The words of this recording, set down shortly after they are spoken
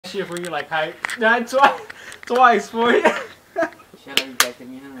shit for you like hype. Nah, twice for you. Shit, you rejected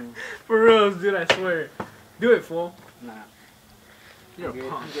me, huh? For real, dude, I swear. Do it, fool. Nah. You're a I'm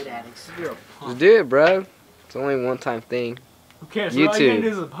punk. good addicts. You're a punk. Just do it, bro. It's only a one-time thing. Who cares? So all you gotta YouTube. do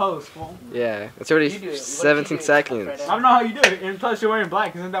is a post, fool. Yeah, it's already You do it. What you 17 do, seconds. Alfredo? I don't know how you do it. And plus, you're wearing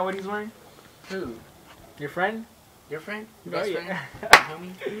black. Isn't that what he's wearing? Who? Your friend? Your friend? Your Oh, best yeah.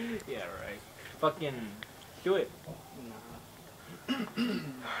 friend? Homie? Yeah, right. Fucking do it. Nah.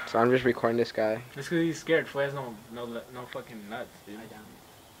 So I'm just recording this guy. Just because he's scared. Fool has no fucking nuts, dude. I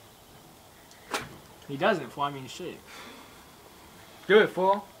don't. He doesn't, fool. I mean, shit. Do it,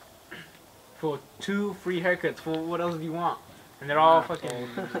 fool. For 2 free haircuts, fool. What else do you want? And they're all fucking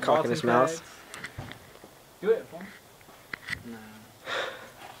Cock in his mouth. Do it, fool. Nah.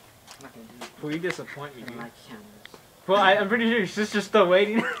 I'm not gonna do it. Fool, you disappoint me, I dude. don't like cameras. Well, I'm pretty sure your sister's still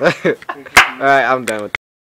waiting. Alright, I'm done with